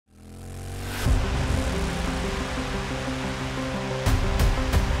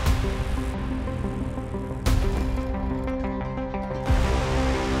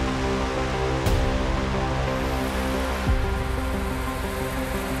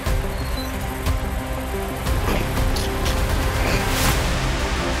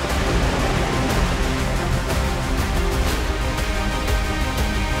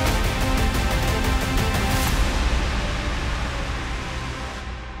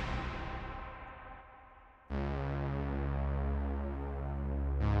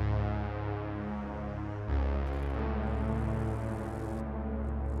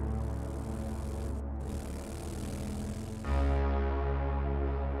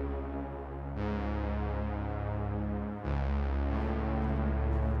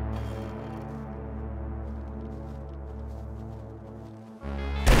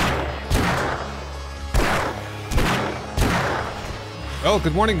Well,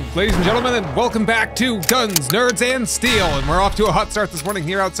 good morning, ladies and gentlemen, and welcome back to Guns, Nerds, and Steel. And we're off to a hot start this morning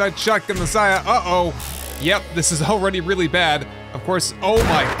here outside Shotgun Messiah. Uh-oh. Yep, this is already really bad. Of course, oh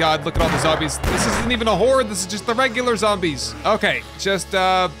my god, look at all the zombies. This isn't even a horde, this is just the regular zombies. Okay, just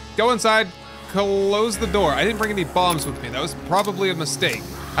go inside, close the door. I didn't bring any bombs with me. That was probably a mistake.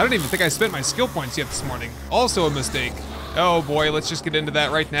 I don't even think I spent my skill points yet this morning. Also a mistake. Oh boy, let's just get into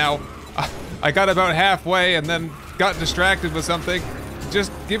that right now. I got about halfway and then got distracted with something.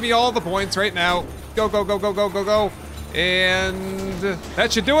 Just give me all the points right now. Go, go, go, go, go, go, go. And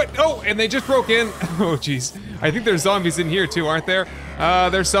that should do it. Oh, and they just broke in. Oh, jeez. I think there's zombies in here too, aren't there?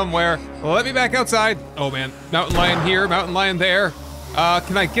 They're somewhere. Well, let me back outside. Oh man, mountain lion here, mountain lion there.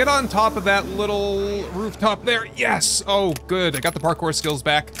 Can I get on top of that little rooftop there? Yes. Oh, good. I got the parkour skills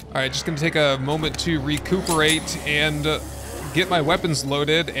back. All right, just gonna take a moment to recuperate and get my weapons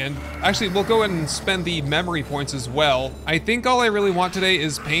loaded, and actually we'll go ahead and spend the memory points as well. I think all I really want today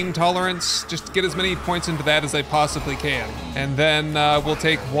is pain tolerance, just to get as many points into that as I possibly can. And then we'll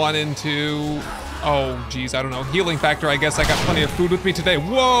take one into, oh geez, I don't know, healing factor. I guess I got plenty of food with me today.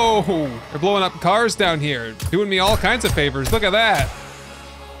 Whoa, they're blowing up cars down here, doing me all kinds of favors. Look at that.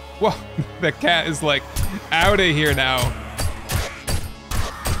 Whoa, the cat is like out of here now.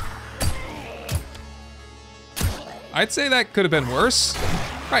 I'd say that could have been worse.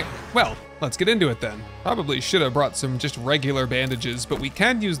 Right, well, let's get into it then. Probably should have brought some just regular bandages, but we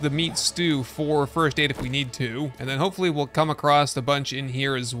can use the meat stew for first aid if we need to. And then hopefully we'll come across a bunch in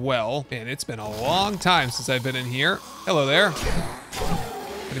here as well. Man, it's been a long time since I've been in here. Hello there.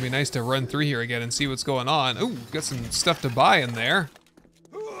 It'd be nice to run through here again and see what's going on. Ooh, got some stuff to buy in there.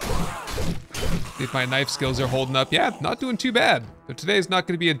 See if my knife skills are holding up. Yeah, not doing too bad. So today's not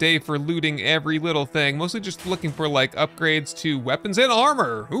gonna be a day for looting every little thing. Mostly just looking for like upgrades to weapons and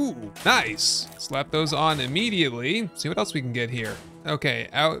armor. Ooh, nice. Slap those on immediately. See what else we can get here. Okay,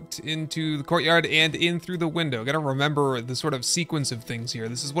 out into the courtyard and in through the window. Gotta remember the sort of sequence of things here.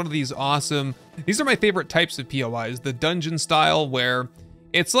 This is one of these awesome, these are my favorite types of POIs. The dungeon style where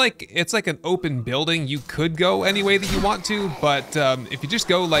it's like an open building. You could go any way that you want to, but if you just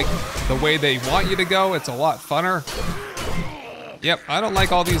go like the way they want you to go, it's a lot funner. Yep, I don't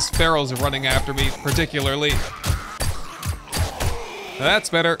like all these pharaohs running after me particularly. That's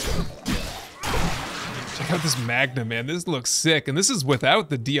better. Check out this Magnum, man. This looks sick, and this is without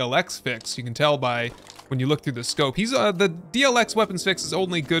the DLX fix. You can tell by when you look through the scope. He's the DLX weapons fix is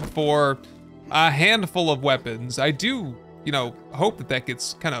only good for a handful of weapons. I do, you know, hope that that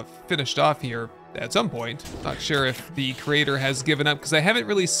gets kind of finished off here at some point. Not sure if the creator has given up because I haven't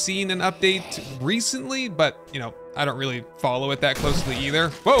really seen an update recently, but you know, I don't really follow it that closely either.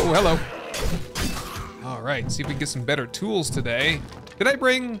 Whoa, hello. All right, see if we can get some better tools today. Did I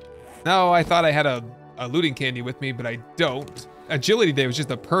bring? No, I thought I had a looting candy with me, but I don't. Agility day was just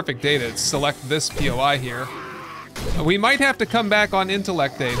the perfect day to select this POI here. We might have to come back on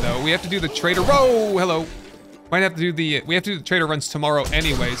intellect day though. We have to do the trader. Whoa, hello. Might have to do the, we have to do the trader runs tomorrow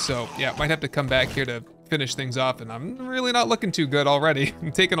anyway, so yeah, might have to come back here to finish things off, and I'm really not looking too good already.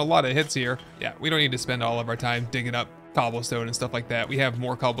 I'm taking a lot of hits here. Yeah, we don't need to spend all of our time digging up cobblestone and stuff like that. We have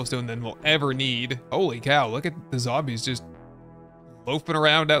more cobblestone than we'll ever need. Holy cow, look at the zombies just loafing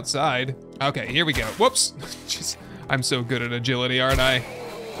around outside. Okay, here we go. Whoops. Jeez, I'm so good at agility, aren't I?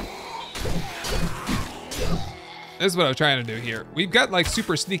 This is what I was trying to do here. We've got like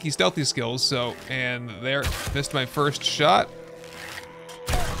super sneaky stealthy skills, so, and there, missed my first shot.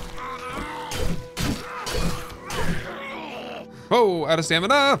 Whoa, out of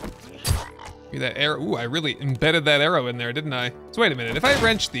stamina. Give me that arrow. Ooh, I really embedded that arrow in there, didn't I? So wait a minute, if I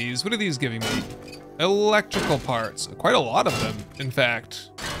wrench these, what are these giving me? Electrical parts, quite a lot of them, in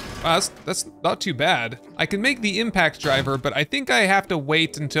fact. Wow, that's not too bad. I can make the impact driver, but I think I have to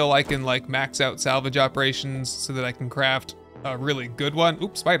wait until I can like max out salvage operations so that I can craft a really good one.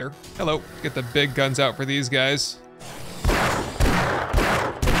 Oops, spider. Hello. Get the big guns out for these guys. And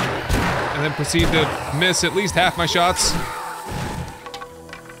then proceed to miss at least half my shots.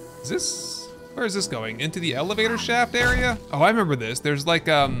 Is this, where is this going? Into the elevator shaft area? Oh, I remember this. There's like,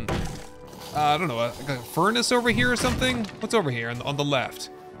 I don't know, like a furnace over here or something? What's over here on the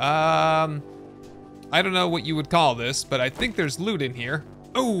left? I don't know what you would call this, but I think there's loot in here.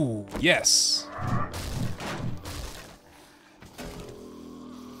 Oh, yes.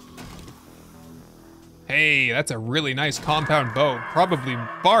 Hey, that's a really nice compound bow. Probably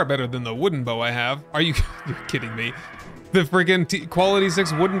far better than the wooden bow I have. Are you, you're kidding me? The friggin' quality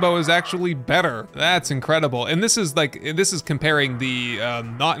 6 wooden bow is actually better. That's incredible. And this is like, this is comparing the,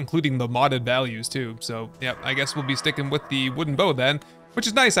 not including the modded values too. So yeah, I guess we'll be sticking with the wooden bow then. which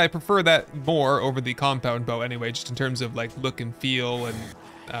is nice. I prefer that more over the compound bow anyway, just in terms of like look and feel and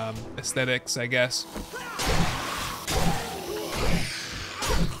aesthetics, I guess.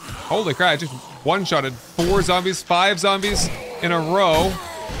 Holy crap, I just one-shotted 4 zombies, 5 zombies in a row.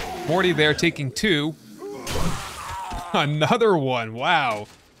 Morty there taking 2. Another one, wow.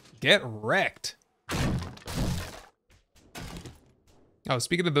 Get wrecked. Oh,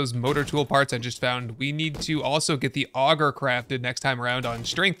 speaking of those motor tool parts I just found, we need to also get the auger crafted next time around on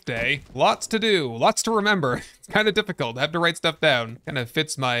Strength Day. Lots to do, lots to remember. It's kind of difficult. I have to write stuff down. Kind of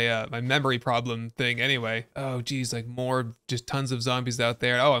fits my my memory problem thing anyway. Oh geez, like more just tons of zombies out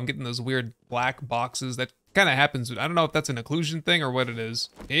there. Oh, I'm getting those weird black boxes. That kind of happens. I don't know if that's an occlusion thing or what it is.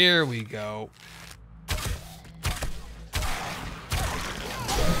 Here we go.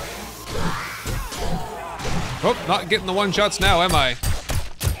 Oh, not getting the one-shots now, am I?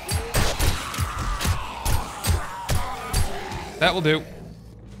 That will do.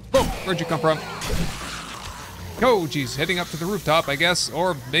 Whoa, where'd you come from? Oh, geez, heading up to the rooftop, I guess.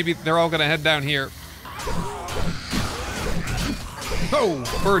 Or maybe they're all gonna head down here. Oh,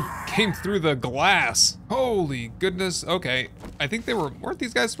 bird came through the glass. Holy goodness, okay. I think weren't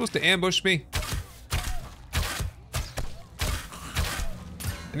these guys supposed to ambush me?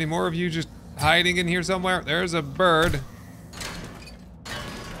 Any more of you just hiding in here somewhere? There's a bird.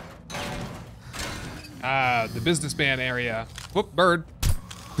 Ah, the businessman area. Whoop, bird.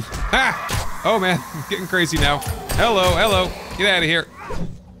 Ah! Oh man, I'm getting crazy now. Hello, hello. Get out of here.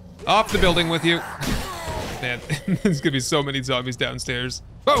 Off the building with you. Man, there's gonna be so many zombies downstairs.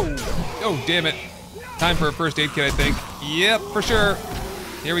 Oh! Oh, damn it. Time for a first aid kit, I think. Yep, for sure.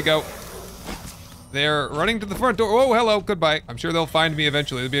 Here we go. They're running to the front door. Oh, hello, goodbye. I'm sure they'll find me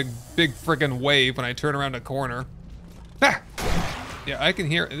eventually. There'll be a big freaking wave when I turn around a corner. Ah! Yeah, I can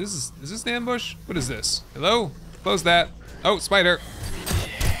hear, is this an ambush? What is this? Hello? Close that. Oh, spider.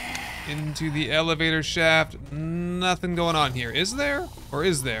 Into the elevator shaft. Nothing going on here. Is there? Or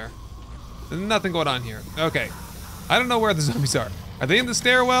is there? Nothing going on here. Okay. I don't know where the zombies are. Are they in the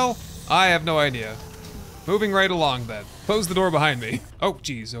stairwell? I have no idea. Moving right along then. Close the door behind me. Oh,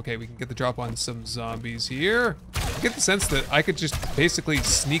 geez. Okay, we can get the drop on some zombies here. I get the sense that I could just basically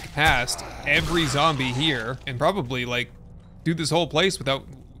sneak past every zombie here and probably like do this whole place without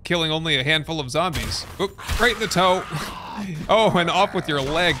killing only a handful of zombies. Oop, right in the toe. Oh, and off with your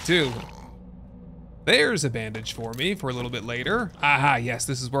leg too. There's a bandage for me for a little bit later. Aha, yes,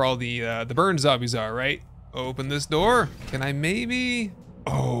 this is where all the burn zombies are, right? Open this door. Can I maybe?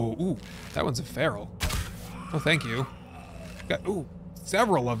 Oh, ooh, that one's a feral. Oh, thank you. Got, ooh,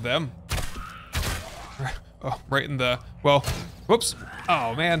 several of them. Oh, right in the, well, whoops.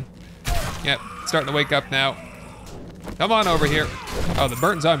 Oh, man. Yep, starting to wake up now. Come on over here. Oh, the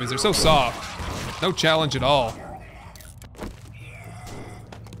burnt zombies are so soft. No challenge at all.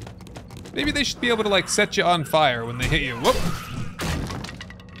 Maybe they should be able to like set you on fire when they hit you. Whoop.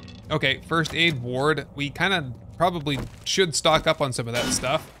 Okay, first aid ward. We kind of probably should stock up on some of that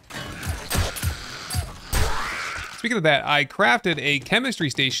stuff. Speaking of that, I crafted a chemistry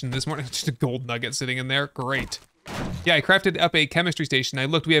station this morning. Just a gold nugget sitting in there. Great. Yeah, I crafted up a chemistry station. I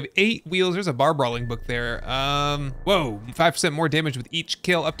looked, we have 8 wheels. There's a bar brawling book there. Whoa, 5% more damage with each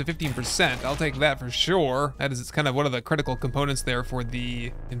kill, up to 15%. I'll take that for sure. That is, it's kind of one of the critical components there for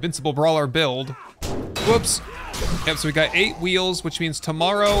the Invincible Brawler build. Whoops. Yep, so we got 8 wheels, which means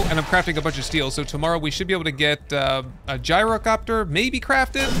tomorrow, and I'm crafting a bunch of steel, so tomorrow we should be able to get a gyrocopter, maybe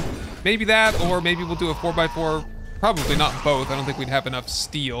crafted, maybe that, or maybe we'll do a 4x4, probably not both. I don't think we'd have enough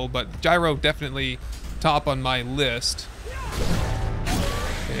steel, but gyro definitely top on my list.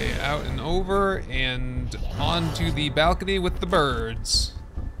 Okay, out and over and onto the balcony with the birds.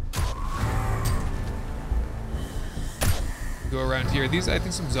 Go around here. These, I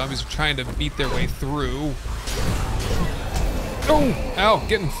think some zombies are trying to beat their way through. Oh, ow,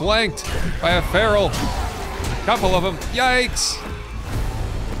 getting flanked by a feral. Couple of them, yikes.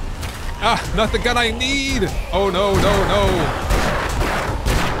 Ah, not the gun I need. Oh no, no, no.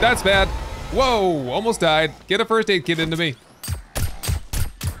 That's bad. Whoa, almost died. Get a first aid kit into me.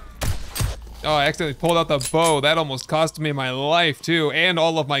 Oh, I accidentally pulled out the bow. That almost cost me my life too, and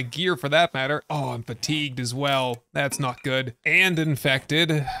all of my gear for that matter. Oh, I'm fatigued as well. That's not good. And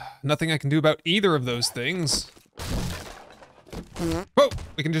infected. Nothing I can do about either of those things. Oh,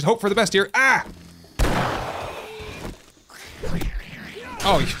 we can just hope for the best here. Ah!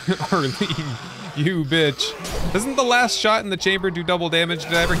 Oh, Arlene, you bitch. Doesn't the last shot in the chamber do double damage?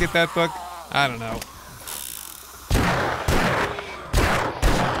 Did I ever get that book? I don't know.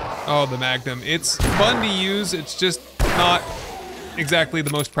 Oh, the Magnum. It's fun to use, it's just not exactly the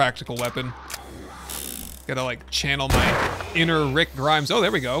most practical weapon. Gotta like channel my inner Rick Grimes. Oh,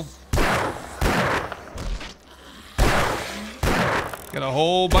 there we go. Got a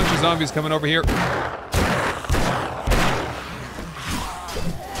whole bunch of zombies coming over here.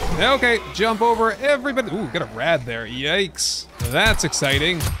 Okay, jump over everybody. Ooh, got a rad there. Yikes. That's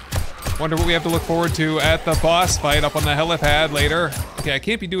exciting. Wonder what we have to look forward to at the boss fight up on the helipad later. Okay, I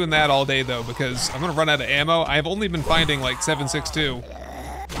can't be doing that all day though because I'm gonna run out of ammo. I've only been finding like 7.62.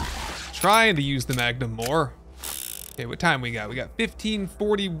 Trying to use the Magnum more. Okay, what time we got? We got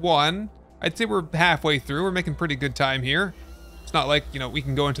 15:41. I'd say we're halfway through. We're making pretty good time here. It's not like, you know, we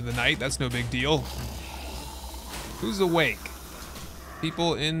can go into the night. That's no big deal. Who's awake?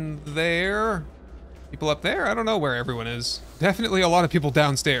 People in there? People up there? I don't know where everyone is. Definitely a lot of people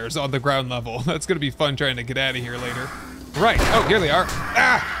downstairs on the ground level. That's gonna be fun trying to get out of here later. Right, oh, here they are.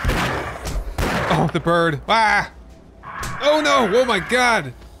 Ah! Oh, the bird. Ah! Oh no, oh my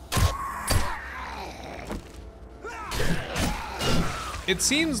God. It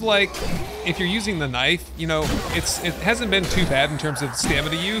seems like if you're using the knife, you know, it hasn't been too bad in terms of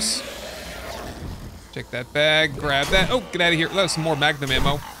stamina use. Check that bag, grab that. Oh, get out of here. That was some more Magnum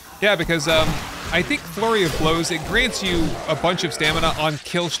ammo. Yeah, because I think Flurry of Blows, it grants you a bunch of stamina on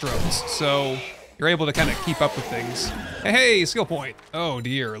kill strokes, so you're able to kind of keep up with things. Hey, skill point. Oh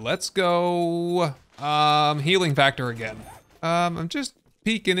dear, let's go healing factor again. I'm just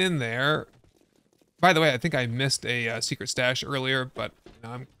peeking in there. By the way, I think I missed a secret stash earlier, but you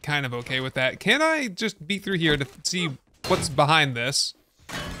know, I'm kind of okay with that. Can I just be through here to see what's behind this?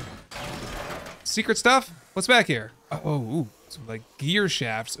 Secret stuff? What's back here? Oh, ooh, some like gear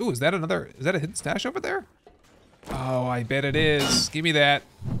shafts. Ooh, is that a hidden stash over there? Oh, I bet it is. Give me that.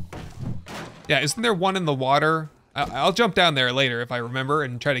 Yeah, isn't there one in the water? I'll jump down there later if I remember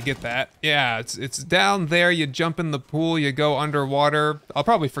and try to get that. Yeah, it's down there. You jump in the pool, you go underwater. I'll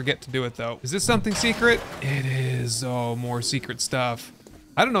probably forget to do it though. Is this something secret? It is. Oh, more secret stuff.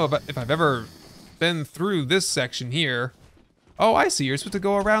 I don't know if I've ever been through this section here. Oh, I see. You're supposed to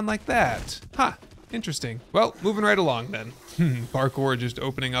go around like that. Huh. Interesting. Well, moving right along then. Parkour just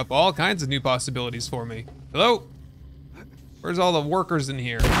opening up all kinds of new possibilities for me. Hello? Where's all the workers in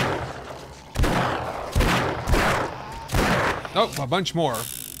here? Oh, a bunch more.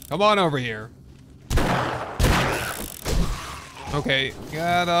 Come on over here. Okay,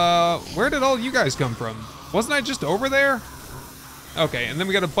 where did all you guys come from? Wasn't I just over there? Okay, and then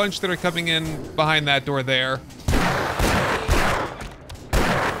we got a bunch that are coming in behind that door there.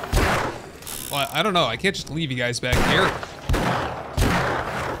 Well, I don't know, I can't just leave you guys back here.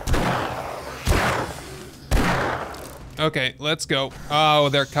 Okay, let's go. Oh,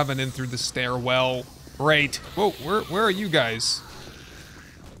 they're coming in through the stairwell. Great. Whoa, where are you guys?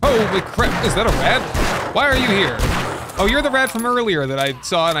 Holy crap, is that a rat? Why are you here? Oh, you're the rat from earlier that I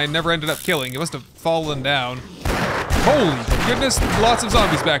saw and I never ended up killing. It must have fallen down. Holy goodness, lots of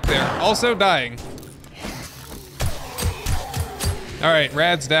zombies back there. Also dying. All right,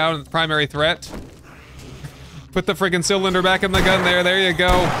 rad's down, primary threat. Put the friggin' cylinder back in the gun there you go.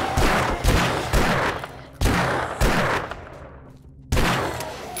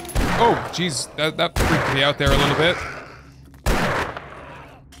 Oh, geez, that freaked me out there a little bit.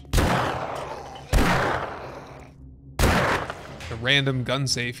 A random gun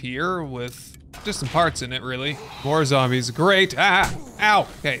safe here with just some parts in it, really. More zombies, great. Ah, ow.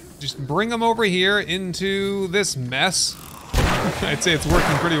 Okay, just bring them over here into this mess. I'd say it's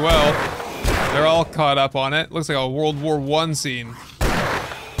working pretty well. They're all caught up on it. Looks like a World War I scene.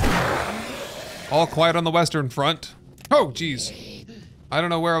 All quiet on the Western Front. Oh, geez. I don't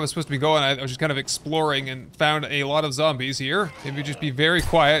know where I was supposed to be going. I was just kind of exploring and found a lot of zombies here. Maybe just be very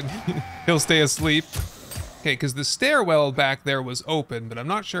quiet. He'll stay asleep. Okay, because the stairwell back there was open, but I'm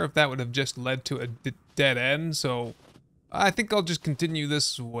not sure if that would have just led to a dead end, so I think I'll just continue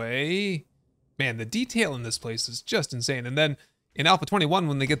this way. Man, the detail in this place is just insane. And then in Alpha 21,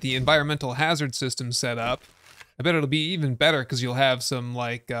 when they get the environmental hazard system set up, I bet it'll be even better because you'll have some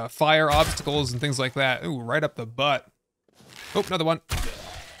like fire obstacles and things like that. Ooh, right up the butt. Oh, another one.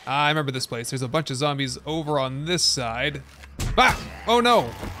 I remember this place. There's a bunch of zombies over on this side. Ah! Oh no!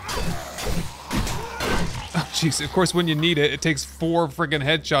 Oh jeez, of course when you need it, it takes 4 friggin'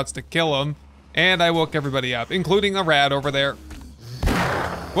 headshots to kill them. And I woke everybody up, including a rat over there.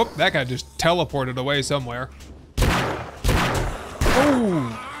 Whoop, that guy just teleported away somewhere.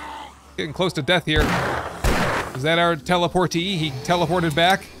 Oh! Getting close to death here. Is that our teleportee? He teleported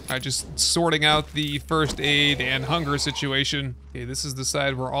back? All right, just sorting out the first aid and hunger situation. Okay, this is the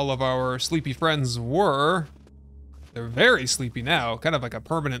side where all of our sleepy friends were. They're very sleepy now, kind of like a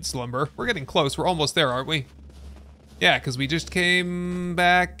permanent slumber. We're getting close, we're almost there, aren't we? Yeah, because we just came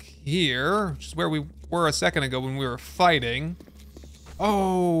back here, which is where we were a second ago when we were fighting.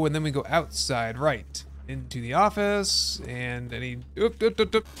 Oh, and then we go outside, right. Into the office, and any,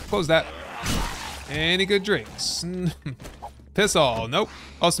 close that. Any good drinks? Piss all, nope.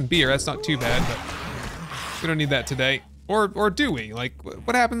 Oh, some beer, that's not too bad, but we don't need that today. Or do we? Like,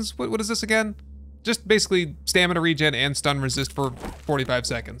 what happens? What is this again? Just basically stamina regen and stun resist for 45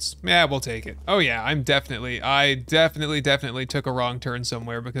 seconds. Yeah, we'll take it. Oh yeah, I definitely took a wrong turn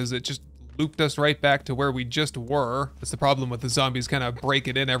somewhere because it just looped us right back to where we just were. That's the problem with the zombies kind of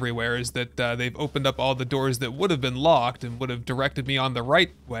breaking in everywhere, is that they've opened up all the doors that would have been locked and would have directed me on the right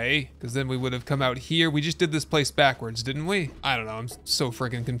way, because then we would have come out here. We just did this place backwards, didn't we? I don't know, I'm so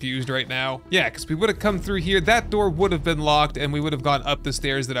freaking confused right now. Yeah, because we would have come through here, that door would have been locked, and we would have gone up the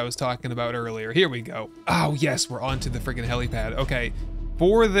stairs that I was talking about earlier. Here we go. Oh yes, we're onto the freaking helipad. Okay,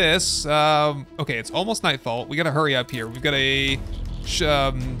 for this, okay, it's almost nightfall. We gotta hurry up here. We've got a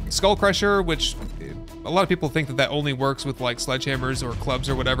skull crusher, which a lot of people think that only works with like sledgehammers or clubs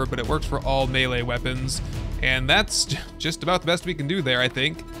or whatever, but it works for all melee weapons, and that's just about the best we can do there, I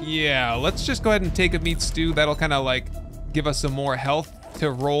think. Yeah, let's just go ahead and take a meat stew. That'll kind of like give us some more health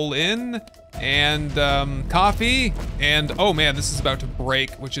to roll in, and coffee, and oh man, this is about to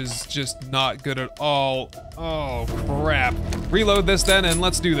break, which is just not good at all. Oh crap. Reload this then, and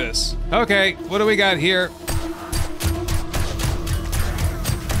let's do this. Okay, what do we got here?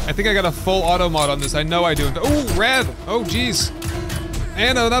 I think I got a full auto mod on this. I know I do. Oh, rad. Oh, geez.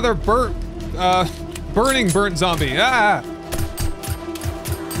 And another burning burnt zombie. Ah.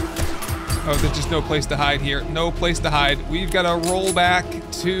 Oh, there's just no place to hide here. No place to hide. We've got to roll back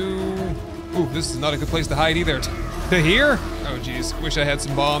to... Ooh, this is not a good place to hide either. To here? Oh, geez. Wish I had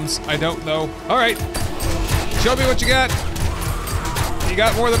some bombs. I don't know. All right. Show me what you got. You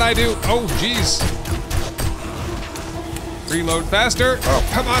got more than I do. Oh, geez. Reload faster. Oh,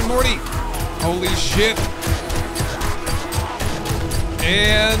 come on, Morty. Holy shit.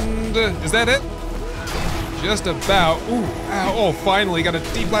 And is that it? Just about. Ooh, ow. Oh, finally got a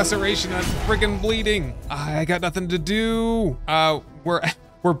deep laceration. I'm friggin' bleeding. I got nothing to do.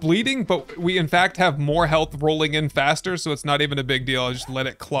 We're bleeding, but we in fact have more health rolling in faster, so it's not even a big deal. I just let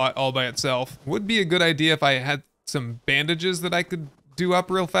it clot all by itself. Would be a good idea if I had some bandages that I could do up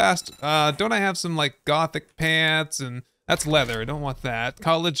real fast. Don't I have some like gothic pants, and that's leather, I don't want that.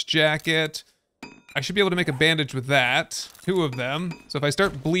 College jacket. I should be able to make a bandage with that. 2 of them. So if I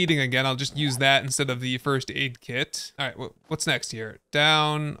start bleeding again, I'll just use that instead of the first aid kit. All right, what's next here?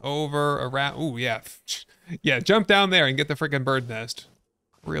 Down, over, around. Ooh, yeah. Yeah, jump down there and get the freaking bird nest.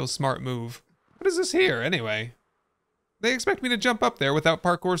 Real smart move. What is this here, anyway? They expect me to jump up there without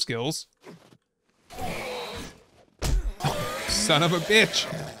parkour skills. Son of a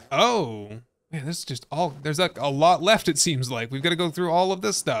bitch. Oh. Man, this is just all, there's like a lot left, it seems like. We've got to go through all of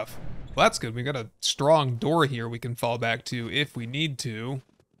this stuff. Well, that's good. We got a strong door here we can fall back to if we need to.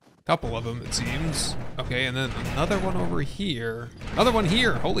 Couple of them, it seems. Okay, and then another one over here. Another one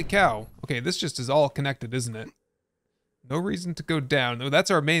here, holy cow. Okay, this just is all connected, isn't it? No reason to go down. Oh, that's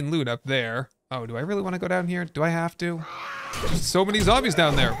our main loot up there. Oh, do I really want to go down here? Do I have to? There's so many zombies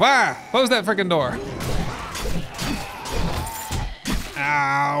down there. Wah! Close that freaking door.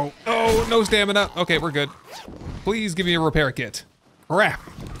 Ow. Oh, no stamina. Okay, we're good. Please give me a repair kit. Crap.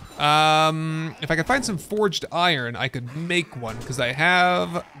 If I could find some forged iron, I could make one, because I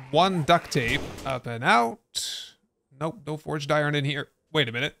have 1 duct tape. Up and out. Nope, no forged iron in here. Wait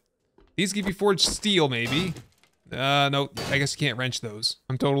a minute. These give you forged steel, maybe. No, I guess you can't wrench those.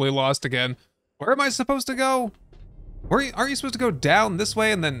 I'm totally lost again. Where am I supposed to go? Aren't you supposed to go down this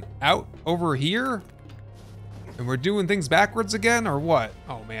way and then out over here? And we're doing things backwards again, or what?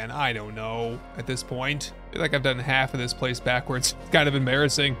 Oh man, I don't know at this point. I feel like I've done half of this place backwards. It's kind of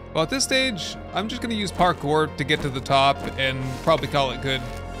embarrassing. Well, at this stage, I'm just gonna use parkour to get to the top and probably call it good.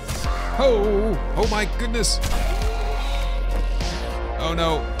 Oh my goodness. Oh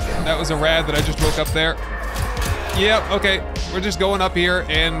no, that was a rad that I just woke up there. Yep, okay, we're just going up here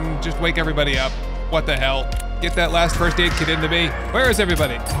and just wake everybody up. What the hell? Get that last first aid kit into me. Where is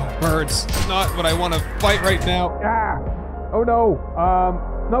everybody? Oh, birds. Not what I want to fight right now. Ah! Oh no.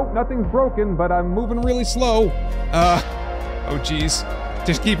 Nope, nothing's broken, but I'm moving really slow. Oh geez.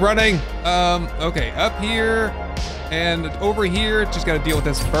 Just keep running. Okay, up here and over here. Just gotta deal with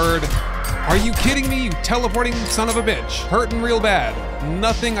this bird. Are you kidding me, you teleporting son of a bitch? Hurting real bad.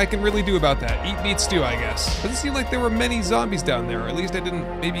 Nothing I can really do about that. Eat meat stew, I guess. Doesn't seem like there were many zombies down there, or at least I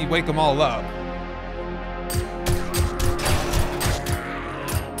didn't maybe wake them all up.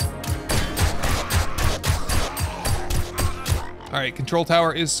 All right, control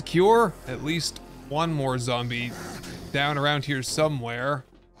tower is secure, at least one more zombie down around here somewhere.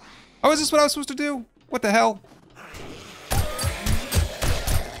 Oh, is this what I was supposed to do? What the hell?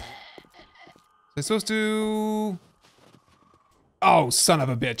 I'm supposed to... Oh, son of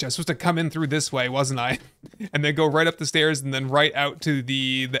a bitch. I was supposed to come in through this way, wasn't I? And then go right up the stairs and then right out to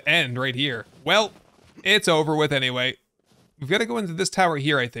the end right here. Well, it's over with anyway. We've got to go into this tower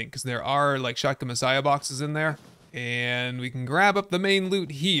here, I think, because there are like Shotgun Messiah boxes in there. And we can grab up the main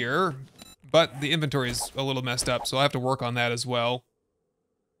loot here, but the inventory is a little messed up, so I'll have to work on that as well.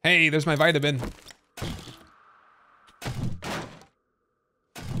 Hey, there's my vitamin.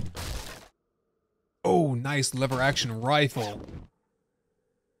 Oh, nice lever action rifle.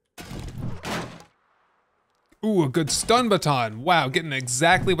 Ooh, a good stun baton. Wow, getting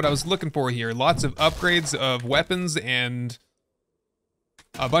exactly what I was looking for here. Lots of upgrades of weapons and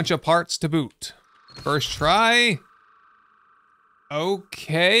a bunch of parts to boot. First try.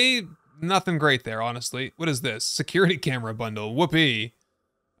 Okay, nothing great there, honestly. What is this? Security camera bundle, whoopee.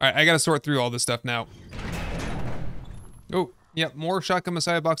 All right, I gotta sort through all this stuff now. Oh, yep, more Shotgun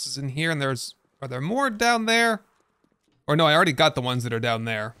Messiah boxes in here, and are there more down there? Or no, I already got the ones that are down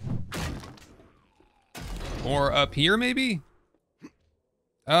there. Or up here, maybe?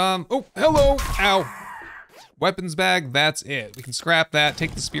 Oh, hello, ow. Weapons bag, that's it. We can scrap that,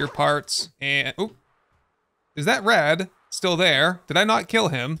 take the spear parts, and, oh. Is that Rad still there? Did I not kill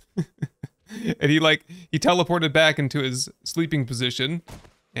him? And he teleported back into his sleeping position.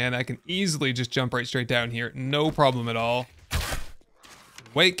 And I can easily just jump right straight down here. No problem at all.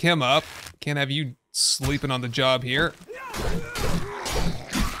 Wake him up. Can't have you sleeping on the job here.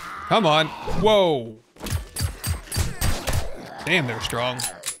 Come on. Whoa. Damn, they're strong.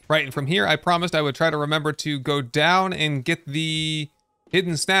 Right, and from here, I promised I would try to remember to go down and get the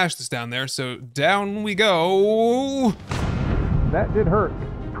hidden stash that's down there. So down we go. That did hurt.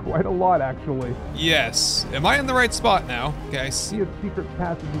 Quite a lot, actually. Yes. Am I in the right spot now? Okay, I see a secret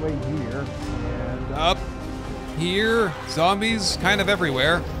passageway here. And up here, zombies kind of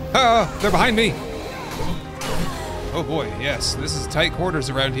everywhere. Ah, they're behind me. Oh boy, yes. This is tight quarters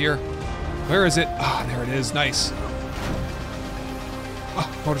around here. Where is it? Ah, there it is. Nice.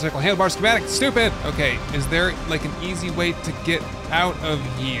 Oh, motorcycle handlebar schematic. Stupid. Okay, is there like an easy way to get out of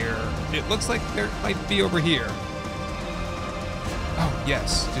here? It looks like there might be over here. Oh,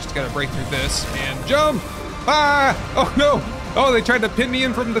 yes. Just gotta break through this and jump! Ah! Oh, no! Oh, they tried to pin me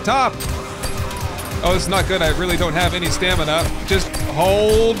in from the top! Oh, this is not good. I really don't have any stamina. Just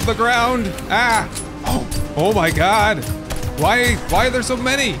hold the ground. Ah! Oh my god! Why are there so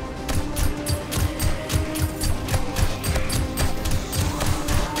many?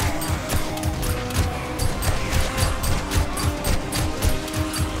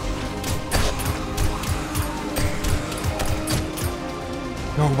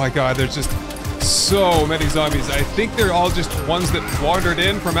 Oh my god, there's just so many zombies. I think they're all just ones that wandered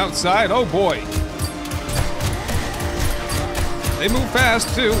in from outside. Oh boy. They move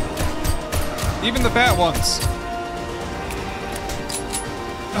fast too. Even the fat ones.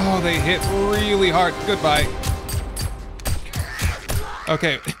 Oh, they hit really hard. Goodbye.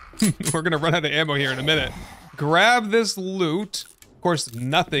 Okay, we're gonna run out of ammo here in a minute. Grab this loot. Of course,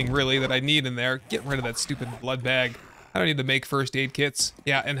 nothing really that I need in there. Get rid of that stupid blood bag. I don't need to make first aid kits.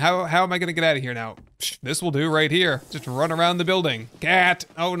 Yeah, and how am I gonna get out of here now? This will do right here. Just run around the building. Cat!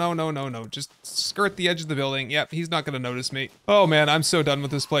 Oh, no. Just skirt the edge of the building. Yep, he's not gonna notice me. Oh man, I'm so done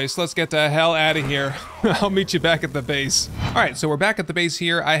with this place. Let's get the hell out of here. I'll meet you back at the base. All right, so we're back at the base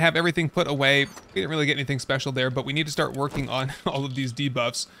here. I have everything put away. We didn't really get anything special there, but we need to start working on all of these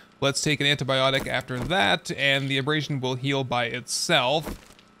debuffs. Let's take an antibiotic after that, and the abrasion will heal by itself.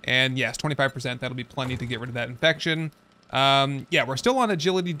 And yes, 25%, that'll be plenty to get rid of that infection. Yeah, we're still on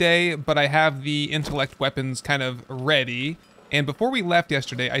agility day, but I have the intellect weapons kind of ready. And before we left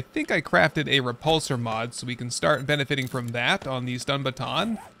yesterday, I think I crafted a repulsor mod, so we can start benefiting from that on the stun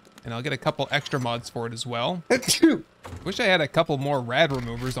baton. And I'll get a couple extra mods for it as well. Wish I had a couple more rad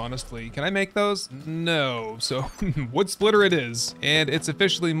removers, honestly. Can I make those? No. So, wood splitter it is. And it's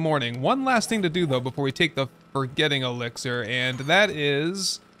officially morning. One last thing to do, though, before we take the Fergettin elixir, and that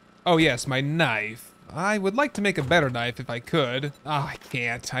is... Oh, yes, my knife. I would like to make a better knife if I could. Oh, I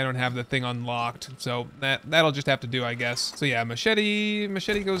can't. I don't have the thing unlocked. So that'll just have to do, I guess. So yeah, machete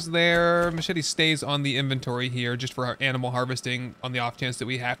goes there. Machete stays on the inventory here just for our animal harvesting on the off chance that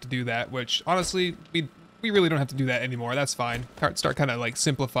we have to do that, which honestly, we really don't have to do that anymore. That's fine. Start kind of like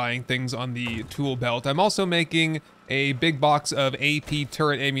simplifying things on the tool belt. I'm also making a big box of AP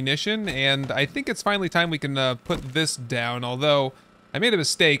turret ammunition, and I think it's finally time we can put this down, although I made a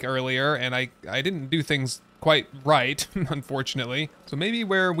mistake earlier, and I didn't do things quite right, unfortunately. So maybe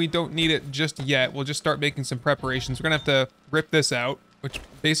where we don't need it just yet, we'll just start making some preparations. We're gonna have to rip this out, which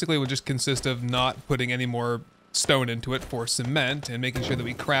basically will just consist of not putting any more stone into it for cement and making sure that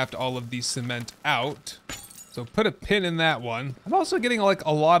we craft all of the cement out. So put a pin in that one. I'm also getting like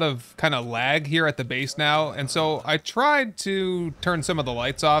a lot of kind of lag here at the base now. And so I tried to turn some of the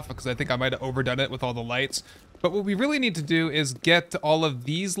lights off because I think I might have overdone it with all the lights. But what we really need to do is get all of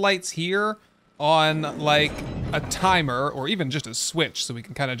these lights here on like a timer or even just a switch so we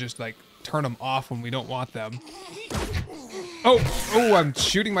can kind of just like turn them off when we don't want them. Oh, I'm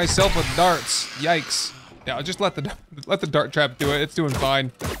shooting myself with darts. Yikes. Yeah, I'll just let the dart trap do it. It's doing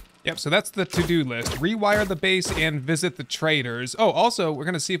fine. Yep, so that's the to-do list. Rewire the base and visit the traders. Oh, also, we're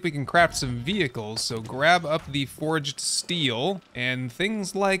gonna see if we can craft some vehicles. So grab up the forged steel and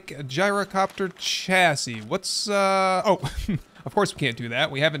things like a gyrocopter chassis. What's, oh, of course we can't do that.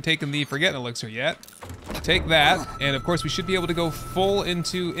 We haven't taken the Fergettin Elixir yet. Take that, and of course we should be able to go full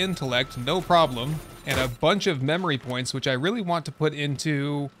into intellect, no problem. And a bunch of memory points, which I really want to put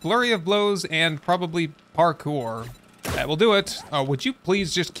into Flurry of Blows and probably Parkour. That will do it. Oh, would you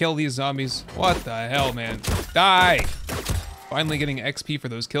please just kill these zombies? What the hell, man? Die! Finally getting XP for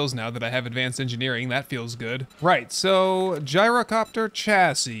those kills now that I have advanced engineering. That feels good. Right, so gyrocopter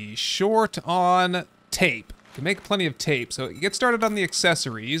chassis, short on tape. Can make plenty of tape, so get started on the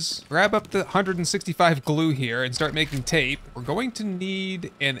accessories. Grab up the 165 glue here and start making tape. We're going to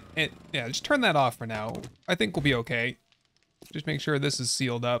need yeah, just turn that off for now. I think we'll be okay. Just make sure this is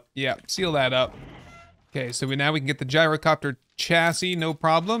sealed up. Yeah, seal that up. Okay, so now we can get the gyrocopter chassis, no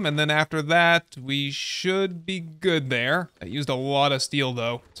problem. And then after that, we should be good there. I used a lot of steel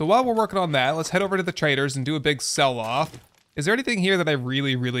though. So while we're working on that, let's head over to the traders and do a big sell-off. Is there anything here that I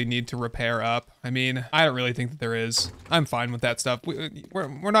really, really need to repair up? I mean, I don't really think that there is. I'm fine with that stuff.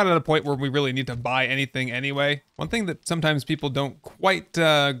 We're not at a point where we really need to buy anything anyway. One thing that sometimes people don't quite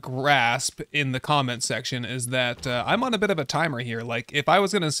grasp in the comment section is that I'm on a bit of a timer here. Like, if I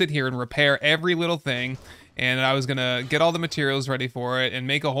was gonna sit here and repair every little thing, and I was gonna get all the materials ready for it and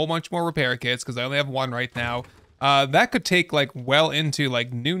make a whole bunch more repair kits, because I only have one right now, that could take like well into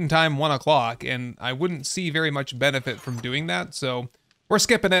like noontime, 1 o'clock, and I wouldn't see very much benefit from doing that, so we're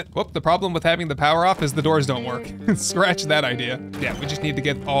skipping it. Whoop, the problem with having the power off is the doors don't work. Scratch that idea. Yeah, we just need to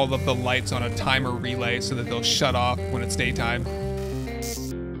get all of the lights on a timer relay so that they'll shut off when it's daytime.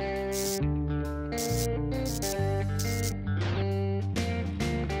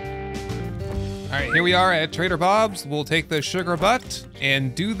 All right, here we are at Trader Bob's. We'll take the sugar butt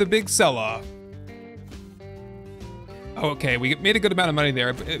and do the big sell-off. Okay, we made a good amount of money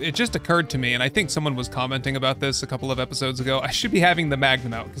there. It just occurred to me, and I think someone was commenting about this a couple of episodes ago. I should be having the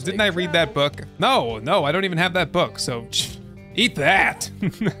Magnum out, because didn't I read that book? No, I don't even have that book, so eat that.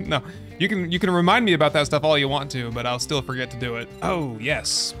 No, you can remind me about that stuff all you want to, but I'll still forget to do it. Oh,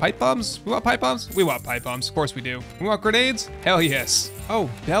 yes. Pipe bombs? We want pipe bombs? We want pipe bombs, of course we do. We want grenades? Hell yes. Oh,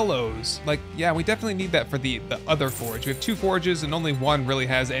 bellows. Like, yeah, we definitely need that for the other forge. We have 2 forges and only one really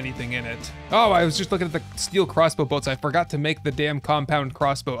has anything in it. Oh, I was just looking at the steel crossbow bolts. I forgot to make the damn compound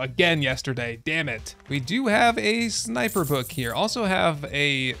crossbow again yesterday. Damn it. We do have a sniper book here. Also have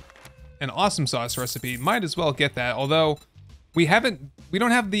an awesome sauce recipe. Might as well get that, although we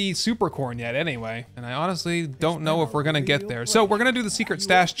don't have the super corn yet anyway, and I honestly don't know if we're gonna get there. So we're gonna do the secret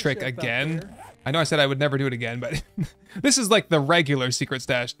stash trick again. I know I said I would never do it again, but this is like the regular secret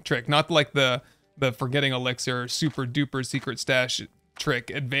stash trick, not like the Forgetting Elixir super duper secret stash trick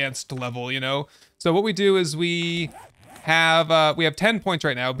advanced level, you know? So what we do is we have 10 points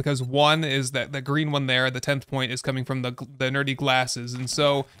right now because 1 is the green one there. The 10th point is coming from the nerdy glasses. And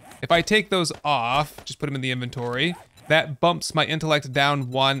so if I take those off, just put them in the inventory, that bumps my intellect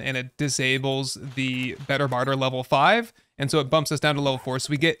down 1 and it disables the Better Barter level 5. And so it bumps us down to level 4. So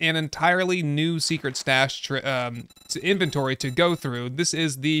we get an entirely new secret stash inventory to go through. This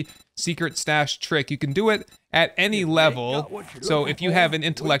is the secret stash trick. You can do it at any level. So if you have an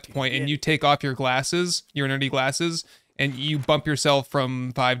intellect point and you take off your glasses, your nerdy glasses, and you bump yourself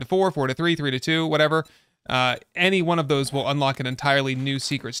from 5 to 4, 4 to 3, 3 to 2, whatever, any one of those will unlock an entirely new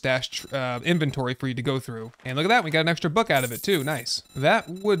secret stash inventory for you to go through. And look at that, we got an extra book out of it too, nice. That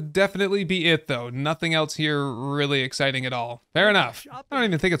would definitely be it though. Nothing else here really exciting at all. Fair enough. I don't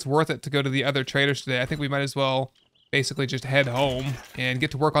even think it's worth it to go to the other traders today. I think we might as well basically just head home and get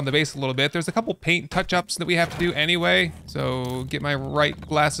to work on the base a little bit. There's a couple paint touch-ups that we have to do anyway. So get my right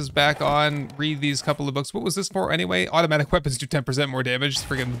glasses back on, read these couple of books. What was this for anyway? Automatic weapons do 10% more damage. It's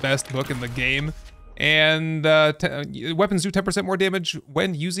freaking the best book in the game. And weapons do 10% more damage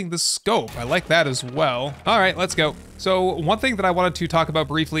when using the scope. I like that as well. All right, let's go. So one thing that I wanted to talk about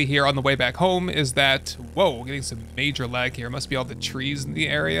briefly here on the way back home is that, whoa, getting some major lag here. Must be all the trees in the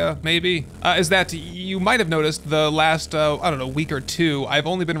area, maybe. Is that you might have noticed the last, I don't know, week or two, I've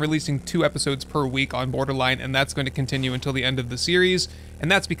only been releasing 2 episodes per week on Borderline, and that's going to continue until the end of the series.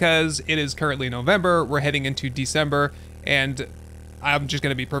 And that's because it is currently November, we're heading into December, and I'm just going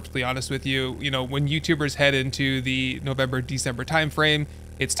to be perfectly honest with you. You know, when YouTubers head into the November-December timeframe,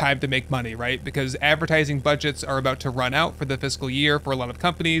 it's time to make money, right? Because advertising budgets are about to run out for the fiscal year for a lot of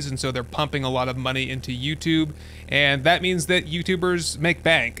companies, and so they're pumping a lot of money into YouTube, and that means that YouTubers make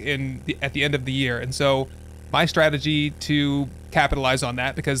bank at the end of the year. And so my strategy to capitalize on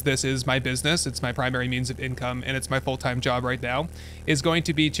that, because this is my business, it's my primary means of income, and it's my full-time job right now, is going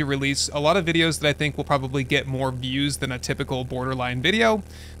to be to release a lot of videos that I think will probably get more views than a typical Borderline video.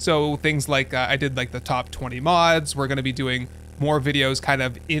 So things like, I did like the top 20 mods, we're going to be doing more videos kind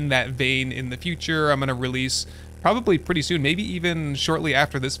of in that vein in the future. I'm going to release probably pretty soon, maybe even shortly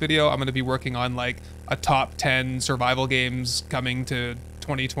after this video, I'm going to be working on like a top 10 survival games coming to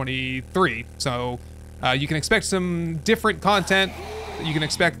 2023. So you can expect some different content. You can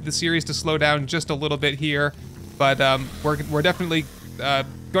expect the series to slow down just a little bit here, but we're definitely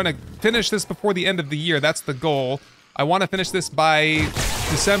going to finish this before the end of the year. That's the goal. I want to finish this by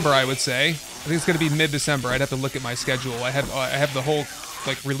December, I would say. I think it's going to be mid-December. I'd have to look at my schedule. I have the whole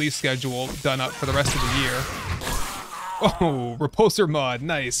like release schedule done up for the rest of the year. Oh, repulsor mod,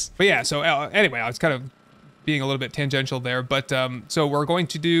 nice. But yeah, so anyway, I was kind of being a little bit tangential there, but so we're going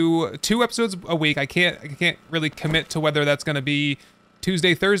to do 2 episodes a week. I can't really commit to whether that's going to be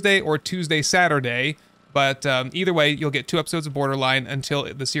Tuesday, Thursday, or Tuesday, Saturday, but either way, you'll get 2 episodes of Borderline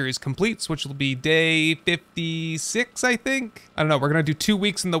until the series completes, which will be day 56, I think. I don't know, we're going to do 2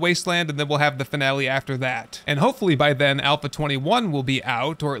 weeks in the Wasteland, and then we'll have the finale after that. And hopefully by then, Alpha 21 will be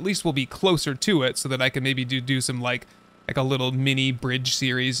out, or at least we'll be closer to it, so that I can maybe do some like a little mini bridge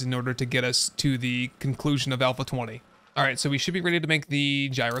series in order to get us to the conclusion of Alpha 20. All right, so we should be ready to make the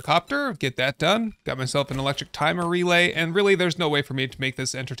gyrocopter, get that done. Got myself an electric timer relay, and really there's no way for me to make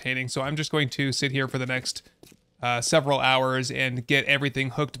this entertaining, so I'm just going to sit here for the next several hours and get everything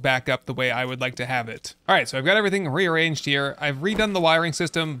hooked back up the way I would like to have it. All right, so I've got everything rearranged here. I've redone the wiring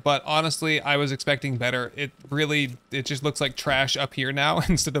system, but honestly, I was expecting better. It just looks like trash up here now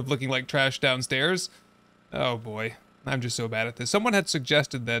instead of looking like trash downstairs. Oh boy. I'm just so bad at this. Someone had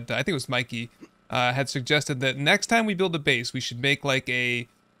suggested that, I think it was Mikey, had suggested that next time we build a base, we should make like a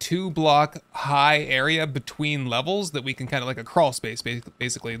 2-block high area between levels that we can kind of like a crawl space,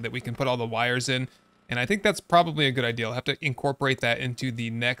 basically, that we can put all the wires in. And I think that's probably a good idea. I'll have to incorporate that into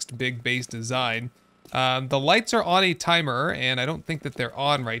the next big base design. The lights are on a timer, and I don't think that they're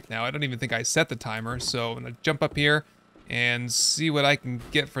on right now. I don't even think I set the timer, so I'm gonna jump up here and see what I can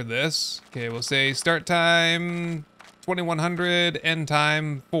get for this. Okay, we'll say start time 2100, end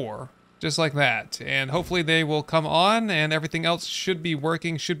time 4, just like that. And hopefully they will come on and everything else should be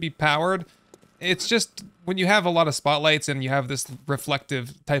working, should be powered. It's just when you have a lot of spotlights and you have this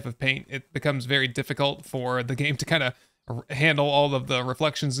reflective type of paint, it becomes very difficult for the game to kind of handle all of the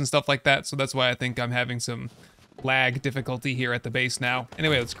reflections and stuff like that. So that's why I think I'm having some lag difficulty here at the base now.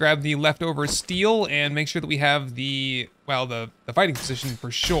 Anyway, let's grab the leftover steel and make sure that we have the fighting position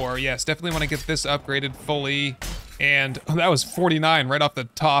for sure. Yes, definitely want to get this upgraded fully. And that was 49 right off the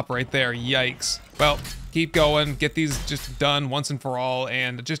top right there. Yikes. Well, keep going. Get these just done once and for all.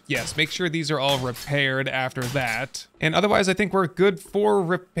 And just, yes, make sure these are all repaired after that. And otherwise, I think we're good for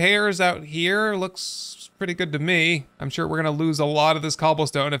repairs out here. Looks pretty good to me. I'm sure we're going to lose a lot of this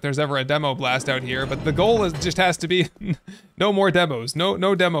cobblestone if there's ever a demo blast out here. But the goal just has to be no more demos.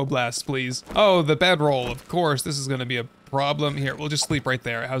 No demo blasts, please. Oh, the bedroll. Of course, this is going to be a problem. Here, we'll just sleep right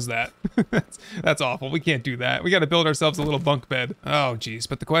there. How's that? That's awful. We can't do that. We got to build ourselves a little bunk bed. Oh, geez.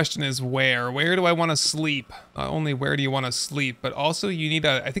 But the question is where? Where do I want to sleep? Not only where do you want to sleep, but also you need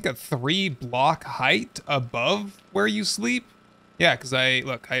I think a 3-block height above where you sleep. Yeah, because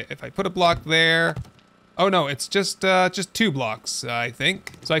if I put a block there. Oh no, it's just 2 blocks, I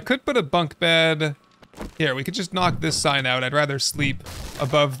think. So I could put a bunk bed. Here, we could just knock this sign out. I'd rather sleep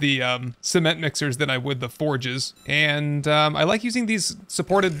above the cement mixers than I would the forges. And I like using these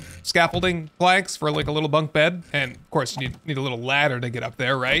supported scaffolding planks for like a little bunk bed. And of course, you need a little ladder to get up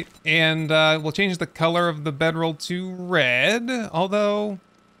there, right? And we'll change the color of the bedroll to red, although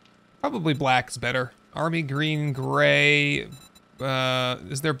probably black is better. Army green, gray.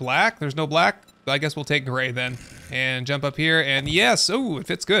 Is there black? There's no black? I guess we'll take gray then. And jump up here, and yes, oh, it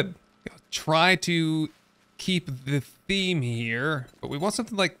fits good. Try to keep the theme here, but we want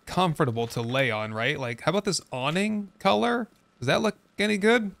something like comfortable to lay on, right? Like, how about this awning color? Does that look any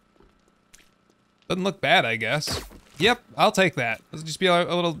good? Doesn't look bad, I guess. Yep, I'll take that. Let's just be a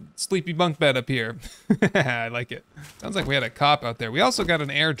little sleepy bunk bed up here. I like it. Sounds like we had a cop out there. We also got an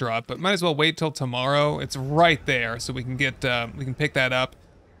airdrop, but might as well wait till tomorrow. It's right there, so we can get we can pick that up.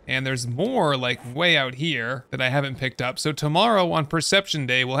 And there's more like way out here that I haven't picked up. So tomorrow on Perception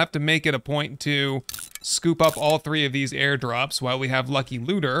Day, we'll have to make it a point to scoop up all 3 of these airdrops while we have Lucky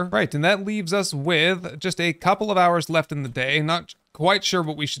Looter. Right, and that leaves us with just a couple of hours left in the day. Not quite sure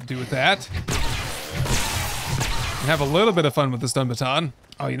what we should do with that. Have a little bit of fun with the stun baton.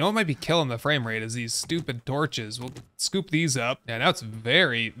 Oh, you know what might be killing the frame rate is these stupid torches. We'll scoop these up. Yeah, now it's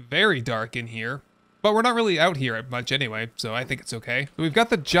very, very dark in here. But we're not really out here much anyway, so I think it's okay. We've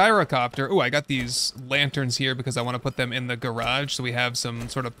got the gyrocopter. Oh, I got these lanterns here because I want to put them in the garage so we have some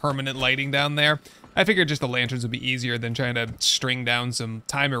sort of permanent lighting down there. I figured just the lanterns would be easier than trying to string down some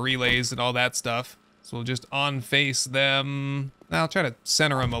timer relays and all that stuff. So we'll just on-face them. I'll try to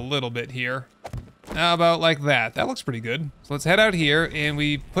center them a little bit here. How about like that? That looks pretty good. So let's head out here and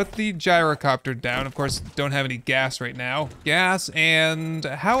we put the gyrocopter down. Of course, don't have any gas right now. Gas, and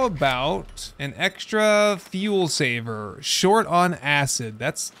how about an extra fuel saver? Short on acid.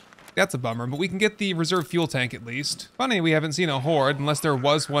 That's a bummer, but we can get the reserve fuel tank at least. Funny, we haven't seen a horde unless there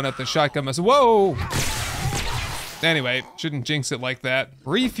was one at the shotgun mess. Whoa! Anyway, shouldn't jinx it like that.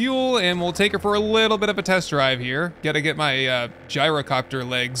 Refuel, and we'll take her for a little bit of a test drive here. Gotta get my gyrocopter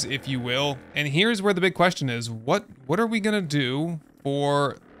legs, if you will. And here's where the big question is, what are we gonna do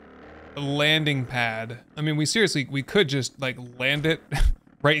for a landing pad? I mean, we could just like land it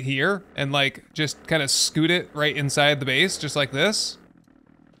right here and like just kind of scoot it right inside the base, just like this.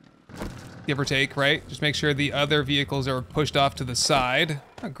 Give or take, right? Just make sure the other vehicles are pushed off to the side.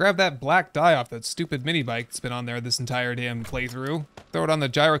 I'll grab that black dye off that stupid mini bike that's been on there this entire damn playthrough. Throw it on the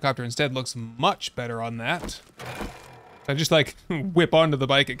gyrocopter instead, looks much better on that. I just like whip onto the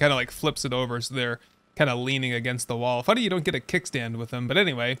bike, it kind of like flips it over so they're kind of leaning against the wall. Funny you don't get a kickstand with them, but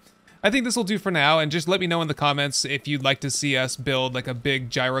anyway. I think this will do for now, and just let me know in the comments if you'd like to see us build like a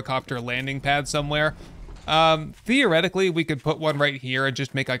big gyrocopter landing pad somewhere. Theoretically, we could put one right here and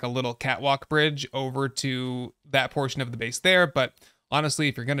just make like a little catwalk bridge over to that portion of the base there, but honestly,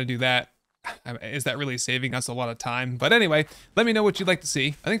 if you're gonna do that, is that really saving us a lot of time? But anyway, let me know what you'd like to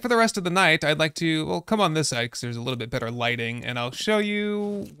see. I think for the rest of the night, I'd like to, well, come on this side because there's a little bit better lighting, and I'll show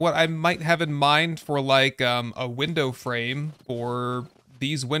you what I might have in mind for like a window frame for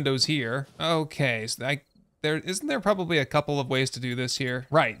these windows here. Okay, so isn't there probably a couple of ways to do this here?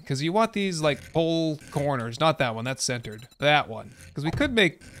 Right, because you want these like pole corners, not that one, that's centered. That one. Because we could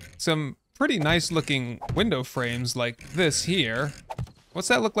make some pretty nice looking window frames like this here. What's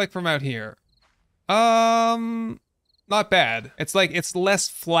that look like from out here? Not bad. It's like, it's less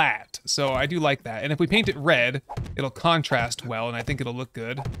flat, so I do like that. And if we paint it red, it'll contrast well, and I think it'll look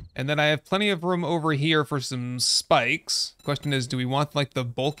good. And then I have plenty of room over here for some spikes. Question is, do we want like the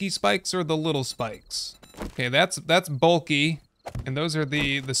bulky spikes or the little spikes? Okay, that's bulky, and those are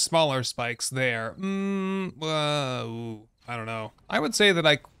the smaller spikes there. I don't know. I would say that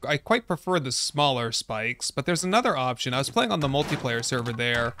I quite prefer the smaller spikes, but there's another option. I was playing on the multiplayer server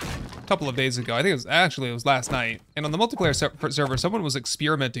there a couple of days ago. I think it was last night. And on the multiplayer server, someone was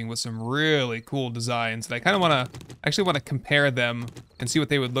experimenting with some really cool designs, and I kind of actually want to compare them and see what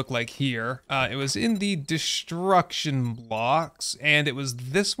they would look like here. It was in the destruction blocks, and it was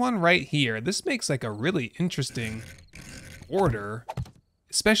this one right here. This makes like a really interesting order,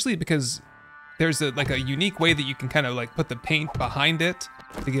 especially because there's like a unique way that you can kind of like put the paint behind it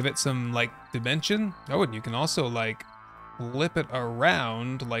to give it some like dimension. Oh, and you can also like flip it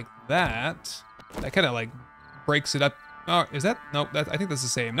around like that. That kind of like breaks it up. Oh, is that? Nope, I think that's the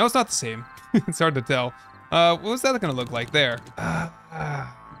same. No, it's not the same. It's hard to tell. What was that gonna look like there?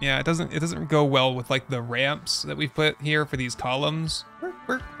 Yeah, it doesn't go well with like the ramps that we've put here for these columns.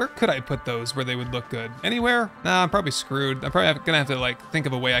 Where could I put those where they would look good? Anywhere? Nah, I'm probably screwed. I'm probably gonna have to like think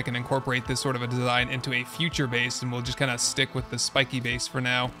of a way I can incorporate this sort of a design into a future base, and we'll just kind of stick with the spiky base for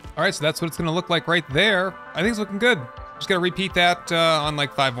now. All right, so that's what it's gonna look like right there. I think it's looking good. Just gotta repeat that on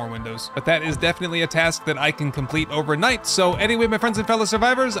like 5 more windows. But that is definitely a task that I can complete overnight. So anyway, my friends and fellow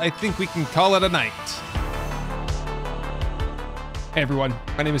survivors, I think we can call it a night. Hey everyone,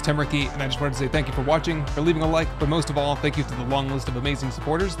 my name is Tim Ricky, and I just wanted to say thank you for watching, for leaving a like, but most of all, thank you to the long list of amazing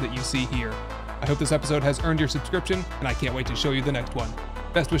supporters that you see here. I hope this episode has earned your subscription, and I can't wait to show you the next one.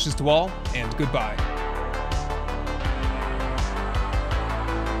 Best wishes to all, and goodbye.